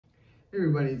Hey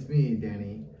everybody, it's me,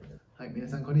 Danny. Hi, 皆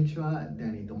さんこんにちは。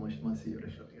Danny と申します。よろ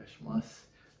しくお願いします。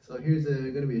So here's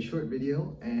going to be a short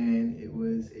video, and it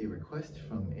was a request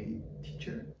from a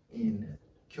teacher in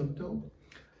Kyoto.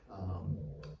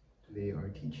 They are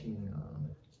teaching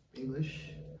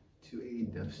English to a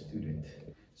deaf student.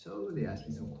 So they asked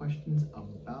me some questions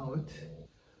about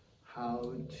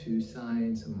how to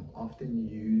sign some often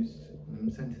used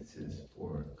sentences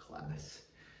for class.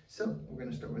 So we're going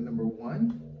to start with number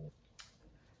 1.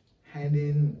 Hand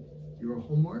in your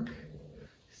homework.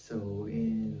 So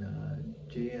in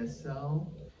JSL,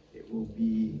 it will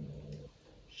be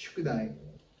宿題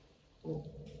を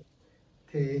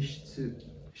提出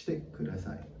してくだ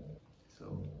さい.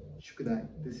 So 宿題,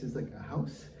 this is like a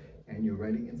house and you're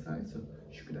writing inside. So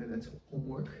宿題, that's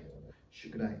homework.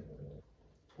 宿題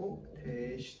を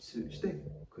提出して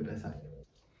ください.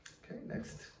 Okay,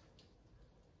 next.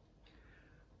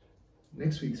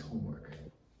 Next week's homework.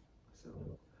 So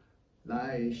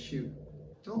来週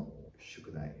の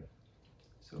宿題.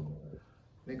 So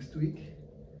next week,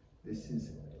 this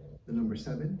is the number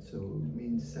 7, so it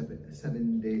means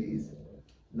seven days.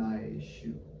 来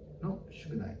週の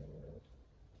宿題.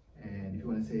 And if you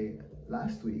want to say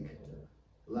last week,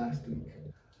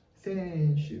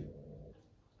 先週.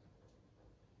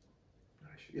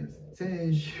 Yes,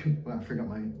 先週. Well, I forgot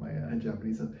my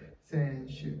Japanese. So 先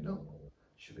週の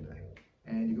宿題.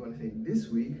 And if you want to say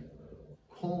this week,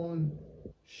 今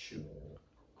週.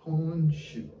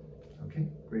 Okay,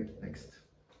 great. Next.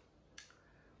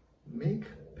 Make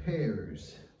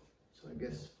pairs. So I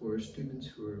guess for students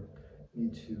who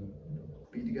need to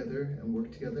be together and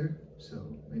work together.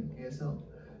 So in ASL,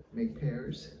 make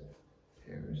pairs.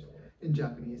 In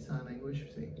Japanese sign language,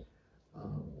 say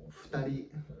二人,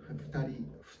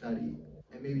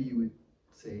 and maybe you would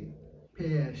say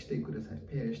ペアしてください.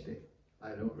 ペアして.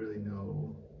 I don't really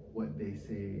know what they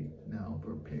say now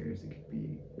for pairs. It could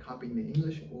be copying the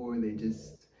English, or they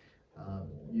just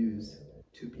use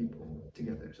two people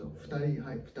together. So 二人,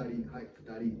 はい、二人, はい、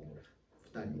二人.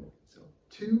 So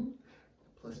 2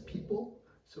 plus people,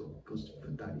 so it goes to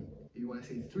二人. If you want to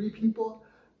say 3 people,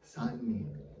 三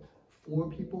人. 4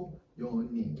 people, 四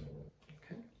人.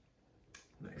 Okay.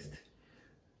 Next.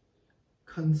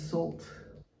 Consult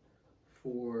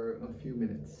for a few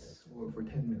minutes or for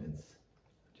 10 minutes.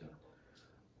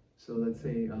 So let's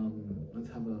say, let's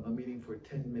have a meeting for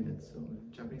 10 minutes. So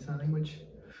in Japanese sign language,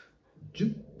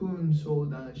 10分相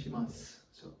談します.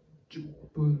 So 10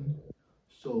分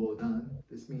相談.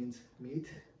 This means meet,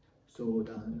 相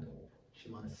談し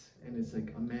ます. And it's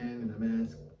like a man and a man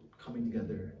coming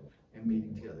together and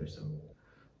meeting together. So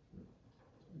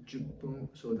 10分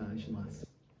相談します.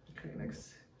 Okay,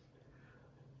 next.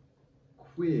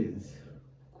 Quiz.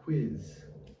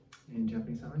 In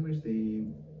Japanese sign language, they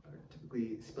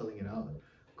spelling it out.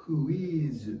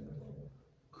 Quiz.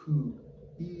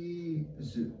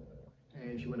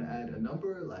 And if you want to add a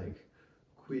number like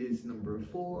quiz number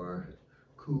 4,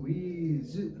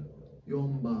 quiz 4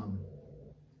番.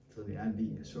 So they add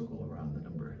the circle around the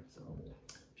number. So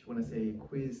if you want to say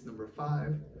quiz number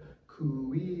 5,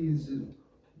 quiz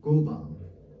 5番.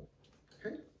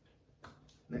 Okay?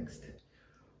 Next.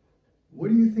 What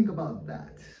do you think about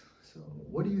that? So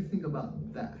what do you think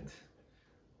about that?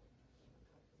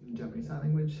 In Japanese sign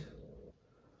language,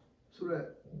 それ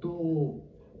どう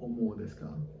思うです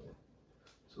か?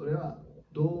 それは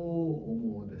どう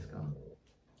思うですか?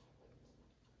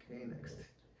 Okay, next.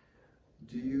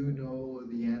 Do you know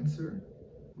the answer?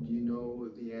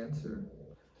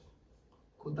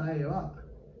 答えは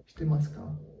知ってます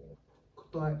か?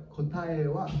 答え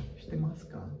は知ってます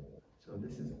か? So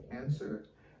this is answer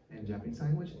in Japanese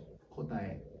language, 答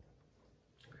え.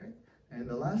 Okay, and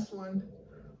the last one.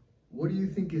 What do you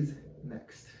think is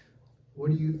next?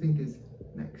 In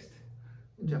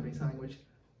Japanese language,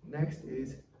 next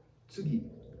is 次.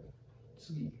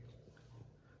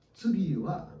 次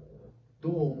はど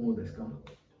う思うですか?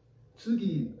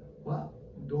 次は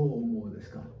どう思うです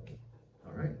か?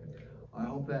 All right. I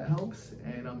hope that helps,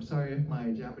 and I'm sorry if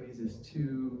my Japanese is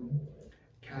too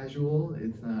casual.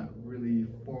 It's not really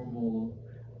formal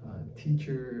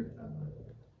teacher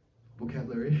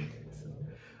vocabulary.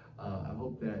 I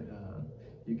hope that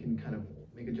you can kind of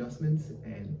make adjustments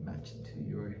and match it to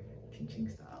your teaching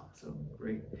style. So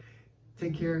great.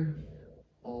 Take care.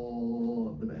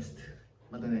 All the best.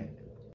 またね。